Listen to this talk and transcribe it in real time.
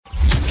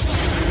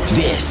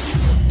This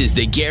is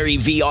the Gary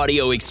V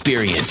audio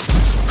experience.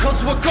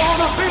 'Cause we're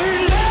gonna be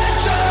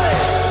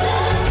legends.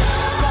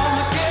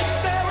 Gonna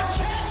get their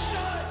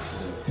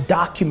attention.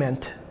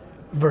 Document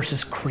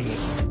versus create.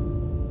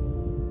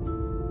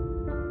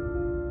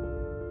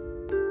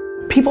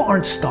 People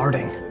aren't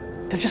starting.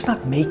 They're just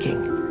not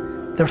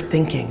making. They're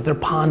thinking, they're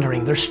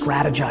pondering, they're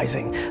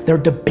strategizing, they're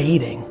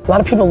debating. A lot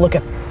of people look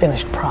at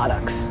finished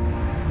products.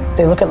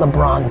 They look at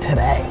LeBron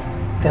today.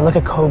 They look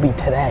at Kobe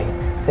today.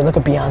 They look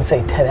at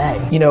Beyonce today.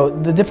 You know,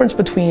 the difference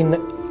between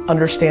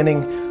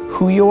understanding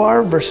who you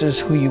are versus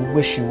who you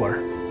wish you were.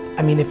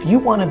 I mean, if you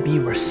want to be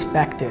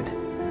respected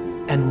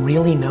and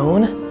really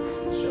known,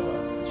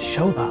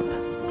 show up.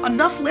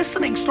 Enough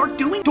listening, start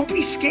doing. Don't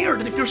be scared.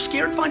 And if you're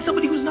scared, find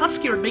somebody who's not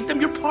scared. Make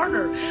them your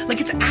partner. Like,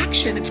 it's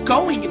action, it's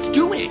going, it's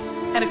doing.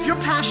 And if you're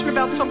passionate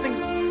about something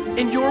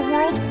in your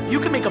world, you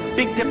can make a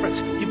big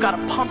difference. You've got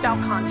to pump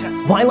out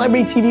content. Wine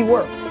Library TV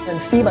worked. And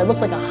Steve, I look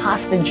like a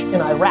hostage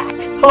in Iraq.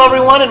 Hello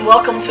everyone, and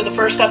welcome to the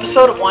first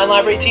episode of Wine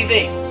Library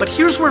TV. But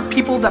here's where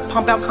people that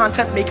pump out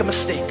content make a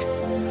mistake.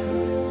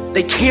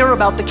 They care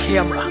about the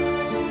camera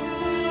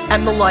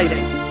and the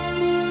lighting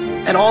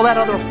and all that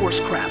other horse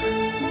crap.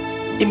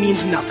 It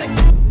means nothing.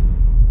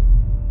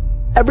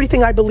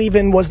 Everything I believe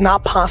in was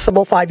not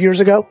possible 5 years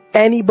ago.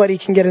 Anybody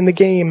can get in the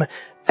game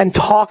and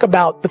talk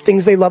about the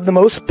things they love the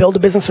most, build a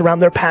business around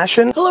their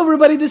passion. Hello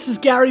everybody, this is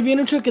Gary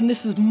Vaynerchuk and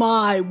this is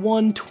my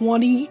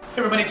 120. Hey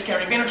everybody, it's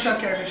Gary Vaynerchuk,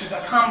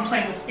 GaryVaynerchuk.com. I'm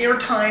playing with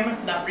airtime.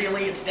 Not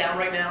really, it's down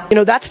right now. You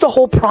know, that's the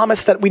whole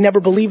promise that we never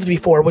believed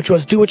before, which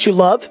was do what you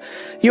love.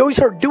 You always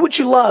heard do what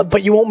you love,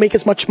 but you won't make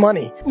as much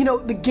money. You know,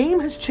 the game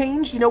has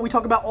changed. You know, we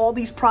talk about all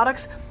these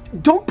products.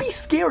 Don't be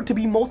scared to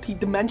be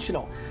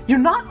multi-dimensional. You're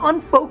not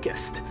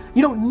unfocused.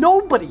 You know,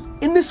 nobody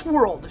in this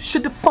world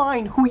should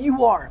define who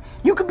you are.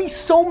 You can be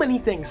so many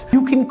things.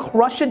 You can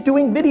crush it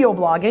doing video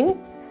blogging,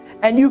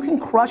 and you can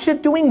crush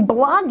it doing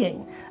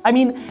blogging. I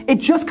mean, it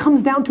just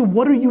comes down to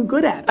what are you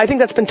good at? I think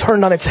that's been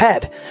turned on its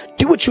head.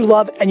 Do what you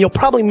love, and you'll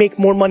probably make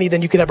more money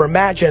than you could ever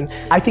imagine.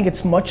 I think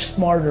it's much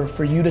smarter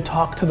for you to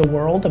talk to the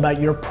world about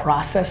your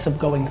process of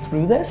going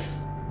through this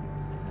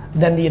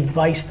than the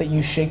advice that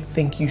you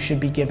think you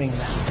should be giving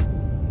them.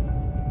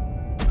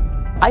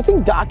 I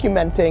think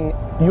documenting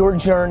your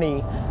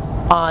journey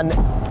on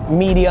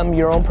Medium,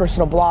 your own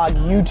personal blog,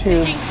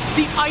 YouTube.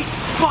 The Ice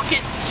Bucket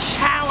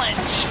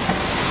Challenge.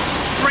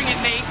 Bring it,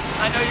 mate.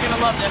 I know you're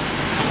gonna love this.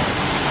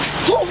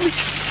 Holy!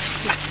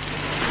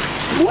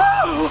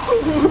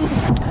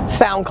 Whoa!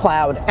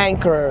 SoundCloud,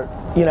 Anchor,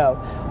 you know,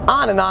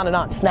 on and on and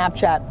on.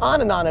 Snapchat,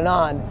 on and on and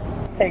on.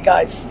 Hey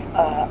guys,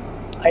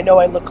 I know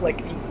I look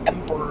like the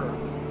Emperor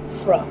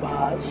from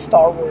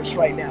Star Wars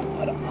right now,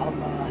 but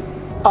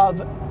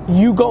of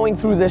you going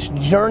through this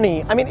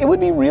journey. I mean, it would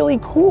be really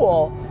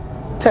cool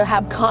to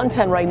have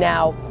content right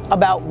now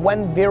about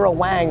when Vera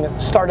Wang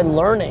started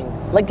learning,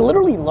 like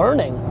literally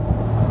learning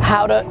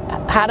how to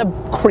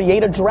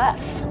create a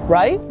dress,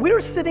 right? We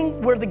are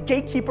sitting where the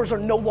gatekeepers are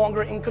no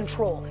longer in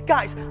control.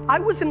 Guys, I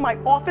was in my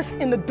office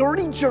in the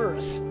dirty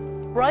jers,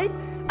 right?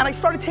 And I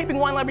started taping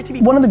Wine Library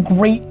TV. One of the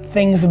great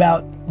things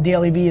about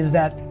DailyVee is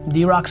that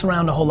D-Rock's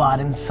around a whole lot,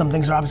 and some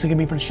things are obviously gonna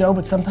be for the show,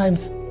 but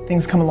sometimes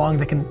things come along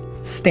that can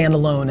stand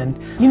alone. And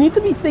you need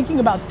to be thinking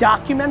about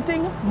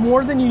documenting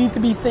more than you need to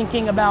be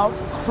thinking about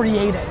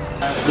creating.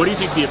 What do you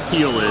think the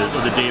appeal is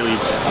of the Daily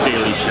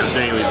Show,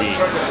 DailyVee?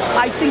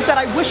 I think that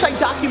I wish I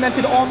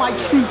documented all my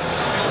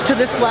truths to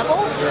this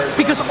level,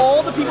 because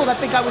all the people that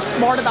think I was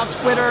smart about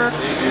Twitter,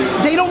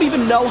 they don't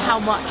even know how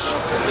much.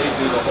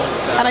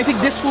 And I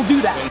think this will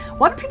do that.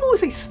 Why do people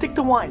always say stick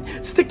to wine?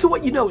 Stick to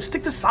what you know,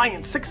 stick to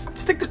science,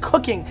 stick to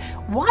cooking.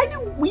 Why do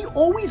we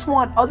always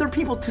want other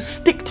people to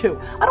stick to?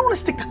 I don't want to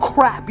stick to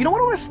crap. You know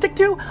what I want to stick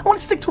to? I want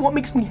to stick to what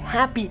makes me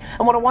happy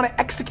and what I want to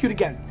execute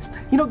again.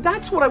 You know,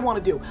 that's what I want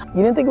to do.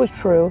 You didn't think it was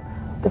true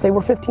that they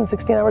were 15,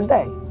 16 hours a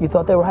day. You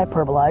thought they were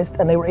hyperbolized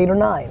and they were 8 or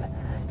 9.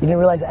 You didn't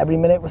realize every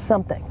minute was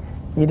something.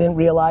 You didn't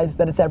realize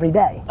that it's every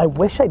day. I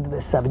wish I did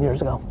this 7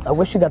 years ago. I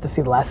wish you got to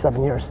see the last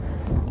 7 years.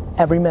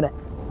 Every minute,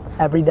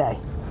 every day,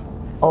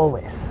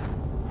 always,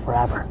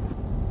 forever.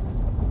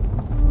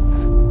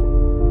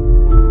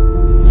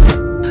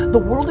 The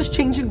world is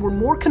changing, we're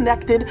more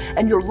connected,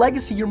 and your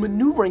legacy, your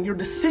maneuvering, your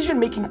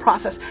decision-making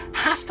process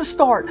has to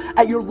start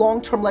at your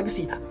long-term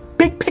legacy.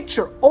 Big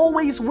picture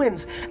always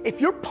wins. If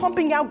you're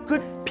pumping out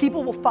good,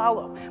 people will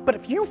follow. But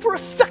if you for a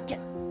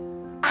second,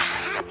 a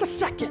half a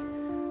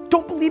second,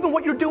 don't believe in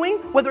what you're doing,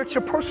 whether it's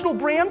your personal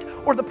brand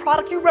or the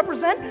product you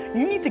represent,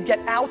 you need to get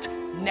out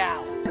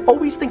now.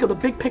 Always think of the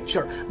big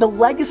picture, the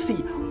legacy.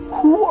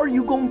 Who are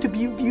you going to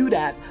be viewed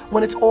at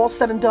when it's all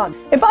said and done?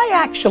 If I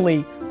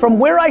actually, from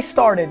where I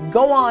started,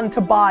 go on to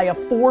buy a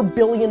 $4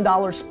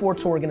 billion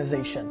sports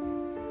organization,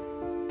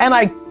 and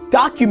I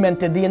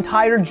documented the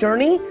entire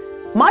journey,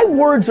 my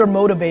words are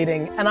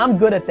motivating and I'm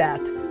good at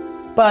that.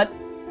 But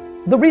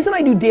the reason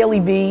I do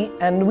DailyVee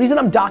and the reason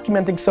I'm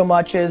documenting so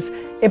much is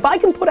if I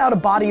can put out a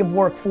body of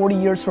work 40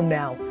 years from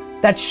now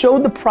that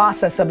showed the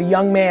process of a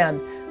young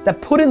man that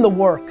put in the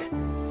work,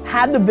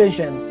 had the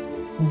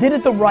vision, did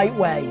it the right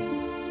way,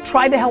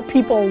 tried to help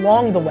people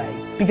along the way,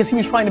 because he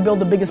was trying to build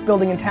the biggest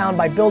building in town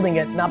by building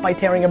it, not by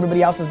tearing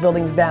everybody else's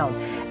buildings down.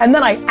 And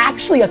then I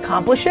actually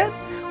accomplish it,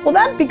 well,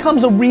 that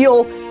becomes a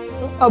real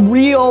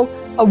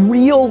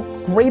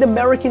great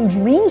American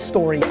dream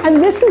story.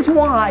 And this is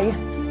why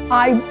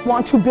I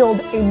want to build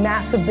a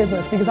massive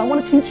business, because I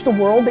want to teach the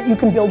world that you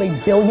can build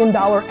 $1 billion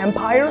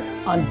empire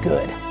on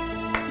good.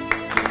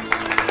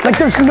 Like,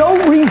 there's no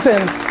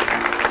reason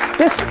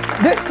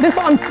this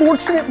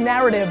unfortunate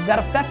narrative that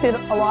affected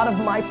a lot of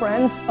my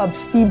friends of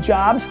Steve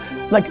Jobs,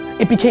 like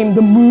it became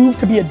the move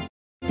to be a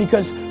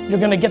because you're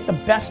gonna get the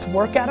best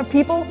work out of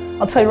people.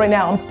 I'll tell you right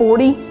now, I'm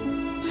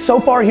 40. So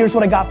far, here's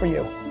what I got for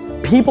you.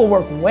 People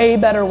work way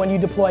better when you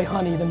deploy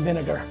honey than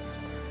vinegar.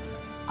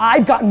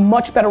 I've gotten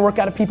much better work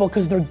out of people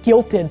because they're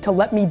guilted to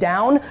let me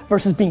down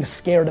versus being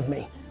scared of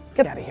me.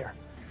 Get out of here.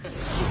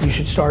 You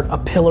should start a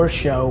pillar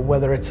show,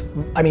 whether it's,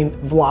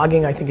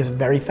 vlogging I think is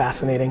very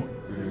fascinating.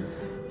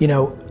 You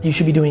know, you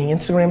should be doing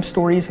Instagram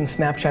stories and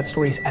Snapchat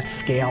stories at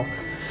scale.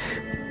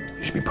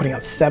 You should be putting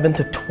out 7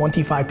 to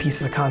 25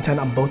 pieces of content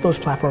on both those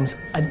platforms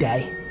a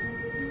day.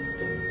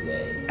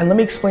 And let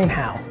me explain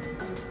how.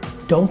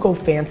 Don't go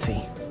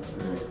fancy.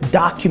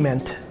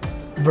 Document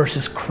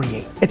versus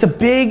create. It's a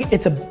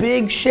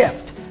big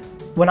shift.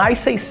 When I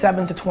say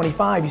 7 to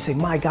 25, you say,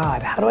 my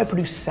God, how do I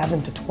produce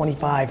 7 to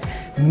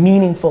 25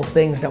 meaningful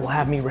things that will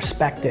have me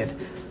respected?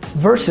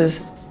 Versus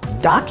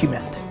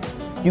document.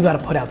 You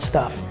gotta put out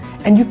stuff.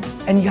 And you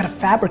gotta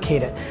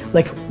fabricate it.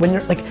 Like when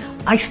you're like,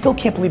 I still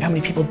can't believe how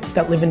many people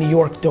that live in New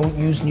York don't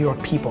use New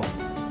York people.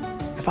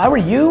 If I were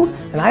you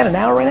and I had an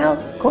hour right now,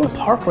 go in the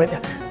park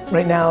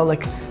right now,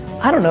 like,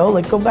 I don't know,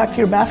 like go back to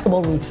your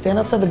basketball roots, stand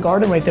outside the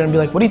garden right there and be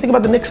like, what do you think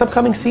about the Knicks'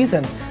 upcoming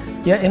season?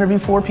 Yeah, interview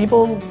 4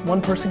 people,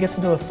 one person gets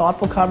into a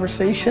thoughtful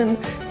conversation.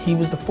 He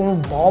was the former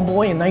ball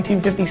boy in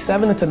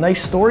 1957, it's a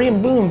nice story,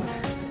 and boom.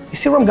 You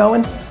see where I'm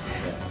going?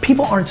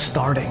 People aren't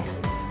starting.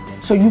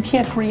 So you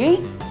can't create,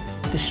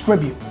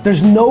 distribute.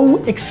 There's no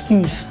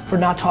excuse for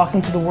not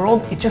talking to the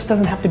world. It just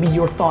doesn't have to be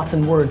your thoughts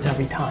and words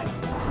every time.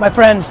 My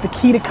friends, the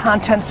key to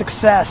content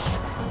success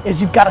is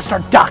you've got to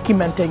start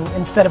documenting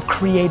instead of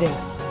creating.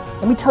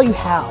 Let me tell you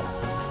how.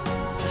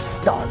 Just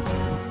start.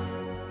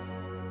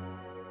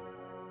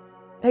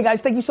 Hey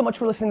guys, thank you so much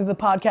for listening to the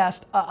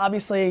podcast.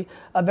 Obviously,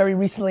 very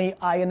recently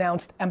I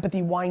announced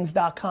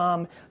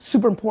empathywines.com.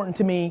 Super important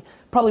to me,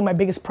 probably my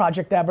biggest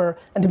project ever.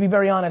 And to be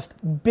very honest,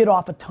 bit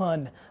off a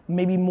ton,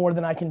 maybe more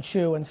than I can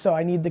chew. And so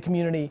I need the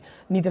community,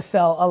 need to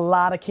sell a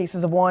lot of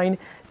cases of wine.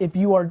 If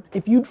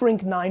you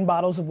drink 9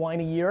 bottles of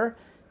wine a year,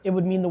 it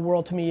would mean the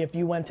world to me if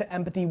you went to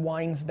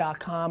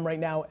empathywines.com right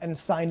now and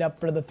signed up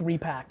for the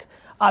 3-pack.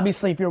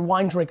 Obviously, if you're a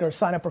wine drinker,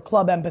 sign up for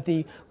Club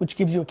Empathy, which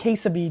gives you a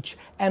case of each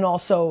and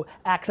also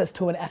access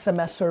to an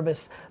SMS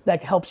service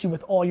that helps you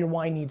with all your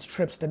wine needs,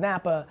 trips to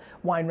Napa,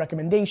 wine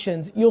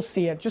recommendations. You'll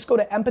see it. Just go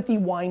to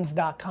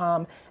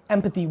empathywines.com,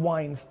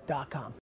 empathywines.com.